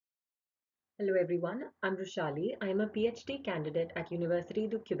Hello everyone, I'm Rushali. I'm a PhD candidate at Université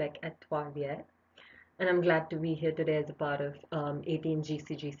du Québec at Trois-Rivières, and I'm glad to be here today as a part of 18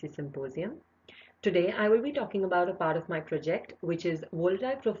 GCGC Symposium. Today I will be talking about a part of my project, which is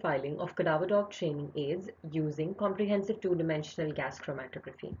volatile profiling of cadaver dog training aids using comprehensive two-dimensional gas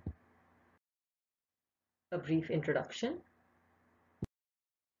chromatography. A brief introduction.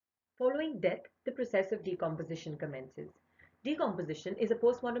 Following death, the process of decomposition commences. Decomposition is a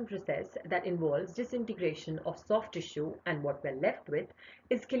postmortem process that involves disintegration of soft tissue, and what we're left with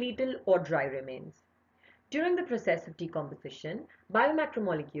is skeletal or dry remains. During the process of decomposition,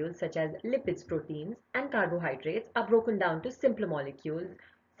 biomacromolecules such as lipids, proteins, and carbohydrates are broken down to simpler molecules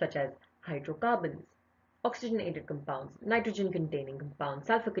such as hydrocarbons, oxygenated compounds, nitrogen-containing compounds,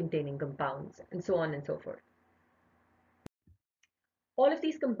 sulfur-containing compounds, and so on and so forth. All of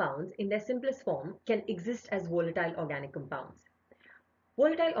these compounds, in their simplest form, can exist as volatile organic compounds.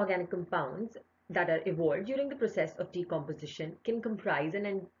 Volatile organic compounds that are evolved during the process of decomposition can comprise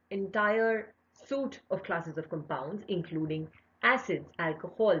an entire suite of classes of compounds, including acids,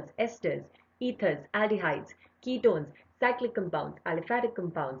 alcohols, esters, ethers, aldehydes, ketones, cyclic compounds, aliphatic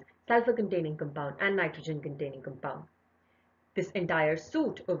compounds, sulfur-containing compound, and nitrogen-containing compound. This entire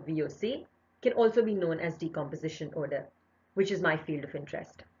suite of VOC can also be known as decomposition order, which is my field of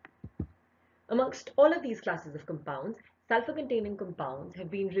interest. Amongst all of these classes of compounds, sulfur-containing compounds have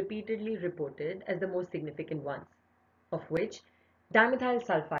been repeatedly reported as the most significant ones, of which dimethyl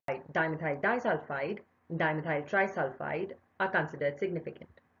sulfide, dimethyl disulfide, dimethyl trisulfide are considered significant.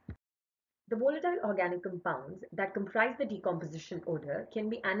 The volatile organic compounds that comprise the decomposition order can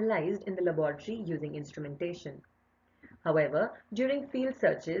be analyzed in the laboratory using instrumentation. However, during field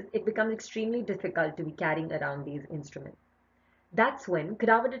searches, it becomes extremely difficult to be carrying around these instruments. That's when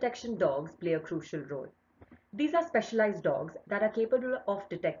cadaver detection dogs play a crucial role. These are specialized dogs that are capable of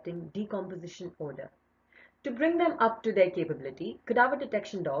detecting decomposition order. To bring them up to their capability, cadaver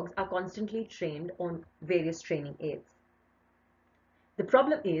detection dogs are constantly trained on various training aids. The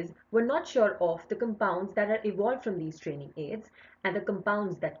problem is, we're not sure of the compounds that are evolved from these training aids and the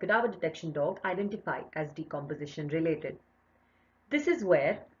compounds that cadaver detection dog identify as decomposition related. This is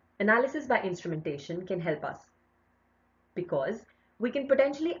where analysis by instrumentation can help us, because we can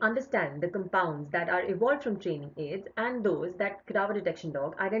potentially understand the compounds that are evolved from training aids and those that cadaver detection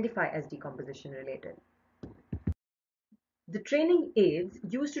dog identify as decomposition related. The training aids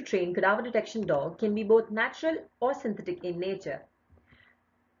used to train cadaver detection dog can be both natural or synthetic in nature.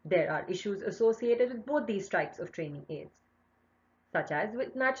 There are issues associated with both these types of training aids, such as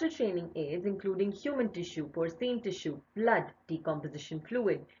with natural training aids including human tissue, porcine tissue, blood, decomposition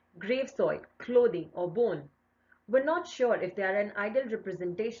fluid, grave soil, clothing, or bone. We're not sure if they are an ideal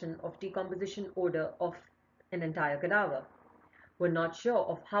representation of decomposition order of an entire cadaver. We're not sure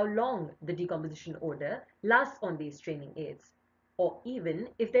of how long the decomposition order lasts on these training aids, or even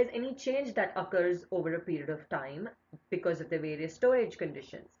if there's any change that occurs over a period of time because of the various storage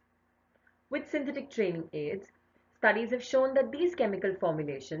conditions. With synthetic training aids, studies have shown that these chemical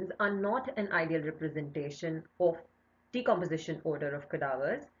formulations are not an ideal representation of decomposition order of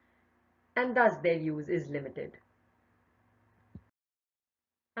cadavers, and thus their use is limited.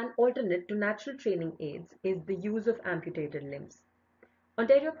 An alternate to natural training aids is the use of amputated limbs.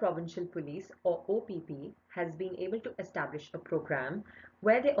 Ontario Provincial Police, or OPP, has been able to establish a program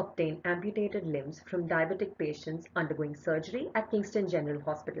where they obtain amputated limbs from diabetic patients undergoing surgery at Kingston General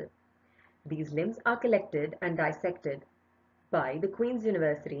Hospital. These limbs are collected and dissected by the Queen's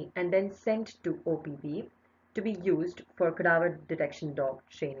University and then sent to OPP to be used for cadaver detection dog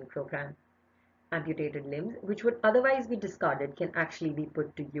training program. Amputated limbs, which would otherwise be discarded, can actually be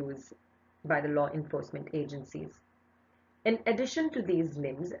put to use by the law enforcement agencies. In addition to these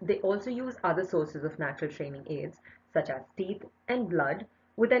limbs, they also use other sources of natural training aids, such as teeth and blood,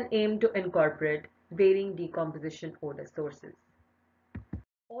 with an aim to incorporate varying decomposition order sources.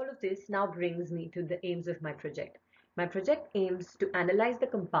 All of this now brings me to the aims of my project. My project aims to analyze the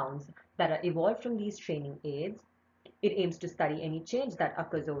compounds that are evolved from these training aids. It aims to study any change that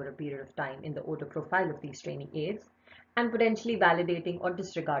occurs over a period of time in the odor profile of these training aids, and potentially validating or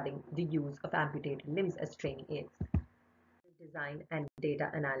disregarding the use of amputated limbs as training aids. Design and data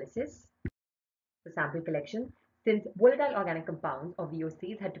analysis. The sample collection. Since volatile organic compounds, or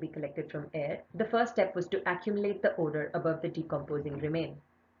VOCs, had to be collected from air, the first step was to accumulate the odor above the decomposing remain.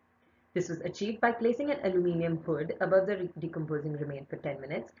 This was achieved by placing an aluminium hood above the decomposing remain for 10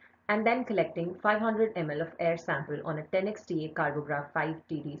 minutes and then collecting 500 ml of air sample on a 10xTA Carbograph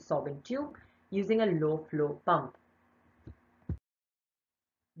 5TD sorbent tube using a low flow pump.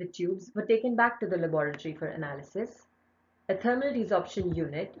 The tubes were taken back to the laboratory for analysis. A thermal desorption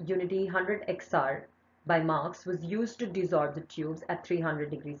unit, Unity 100XR by Marx, was used to desorb the tubes at 300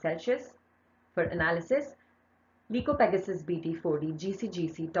 degrees Celsius. For analysis, Leco-Pegasus BT40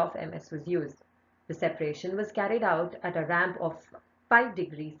 GCGC TOF-MS was used. The separation was carried out at a ramp of 5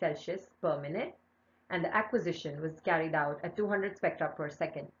 degrees Celsius per minute, and the acquisition was carried out at 200 spectra per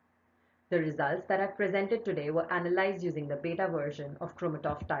second. The results that I've presented today were analyzed using the beta version of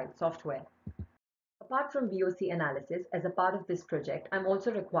Chromatography software. Apart from VOC analysis, as a part of this project, I'm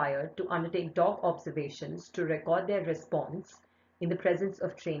also required to undertake dog observations to record their response in the presence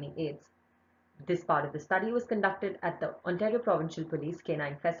of training aids. This part of the study was conducted at the Ontario Provincial Police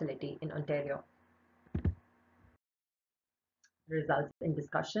Canine Facility in Ontario. Results in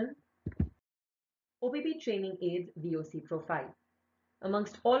discussion. OPP training aids VOC profile.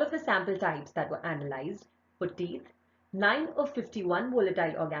 Amongst all of the sample types that were analyzed, for teeth, 9 of 51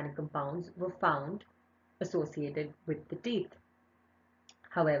 volatile organic compounds were found associated with the teeth.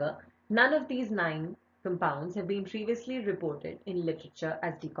 However, none of these 9 compounds have been previously reported in literature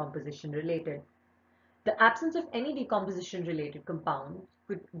as decomposition related. The absence of any decomposition related compound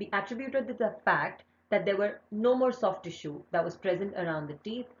could be attributed to the fact that there were no more soft tissue that was present around the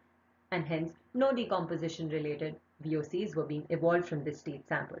teeth, and hence no decomposition related VOCs were being evolved from this teeth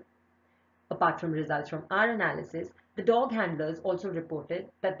sample. Apart from results from our analysis, the dog handlers also reported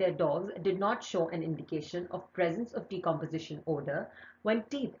that their dogs did not show an indication of presence of decomposition odor when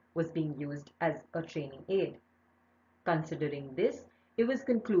teeth was being used as a training aid. Considering this, it was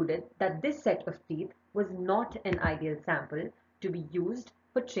concluded that this set of teeth was not an ideal sample to be used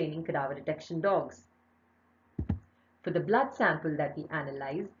for training cadaver detection dogs. For the blood sample that we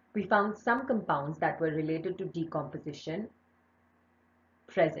analyzed, we found some compounds that were related to decomposition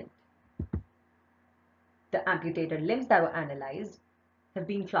present. The amputated limbs that were analyzed have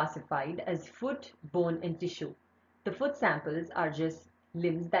been classified as foot, bone, and tissue. The foot samples are just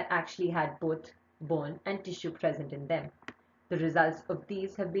limbs that actually had both bone and tissue present in them. The results of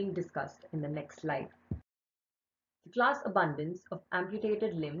these have been discussed in the next slide. The class abundance of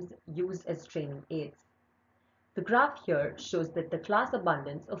amputated limbs used as training aids. The graph here shows that the class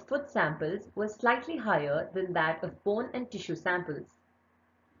abundance of foot samples was slightly higher than that of bone and tissue samples.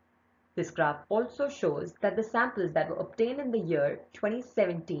 This graph also shows that the samples that were obtained in the year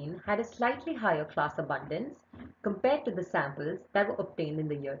 2017 had a slightly higher class abundance compared to the samples that were obtained in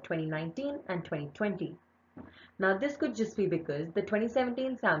the year 2019 and 2020. Now this could just be because the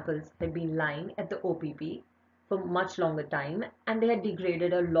 2017 samples had been lying at the OPP for much longer time and they had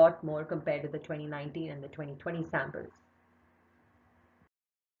degraded a lot more compared to the 2019 and the 2020 samples.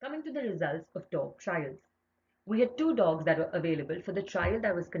 Coming to the results of dog trials. We had 2 dogs that were available for the trial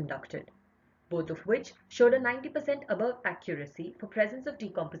that was conducted, both of which showed a 90% above accuracy for presence of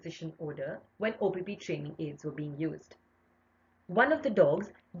decomposition odor when OPP training aids were being used. One of the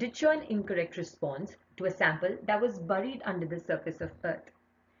dogs did show an incorrect response to a sample that was buried under the surface of Earth.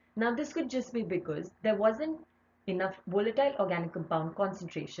 Now this could just be because there wasn't enough volatile organic compound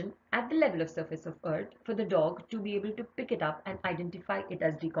concentration at the level of surface of Earth for the dog to be able to pick it up and identify it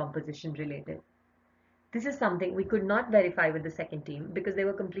as decomposition related. This is something we could not verify with the second team because they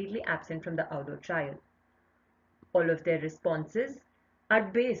were completely absent from the outdoor trial. All of their responses are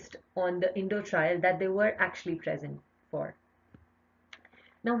based on the indoor trial that they were actually present for.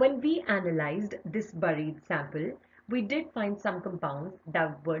 Now, when we analyzed this buried sample, we did find some compounds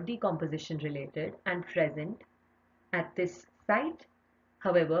that were decomposition related and present at this site.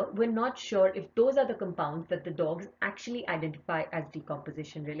 However, we're not sure if those are the compounds that the dogs actually identify as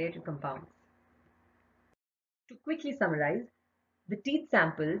decomposition related compounds. To quickly summarize, the teeth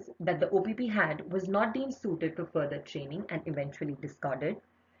samples that the OPP had was not deemed suited for further training and eventually discarded.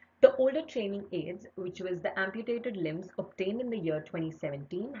 The older training aids, which was the amputated limbs obtained in the year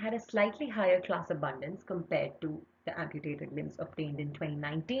 2017, had a slightly higher class abundance compared to the amputated limbs obtained in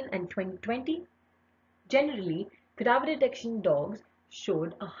 2019 and 2020. Generally, cadaver detection dogs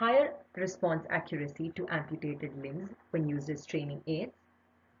showed a higher response accuracy to amputated limbs when used as training aids.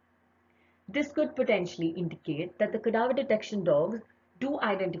 This could potentially indicate that the cadaver detection dogs do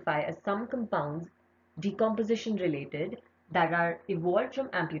identify as some compounds decomposition related that are evolved from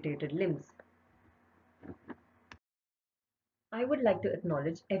amputated limbs. I would like to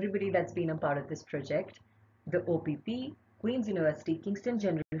acknowledge everybody that's been a part of this project, the OPP, Queen's University, Kingston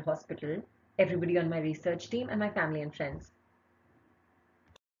General Hospital, everybody on my research team, and my family and friends.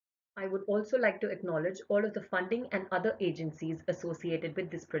 I would also like to acknowledge all of the funding and other agencies associated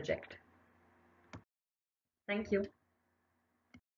with this project. Thank you.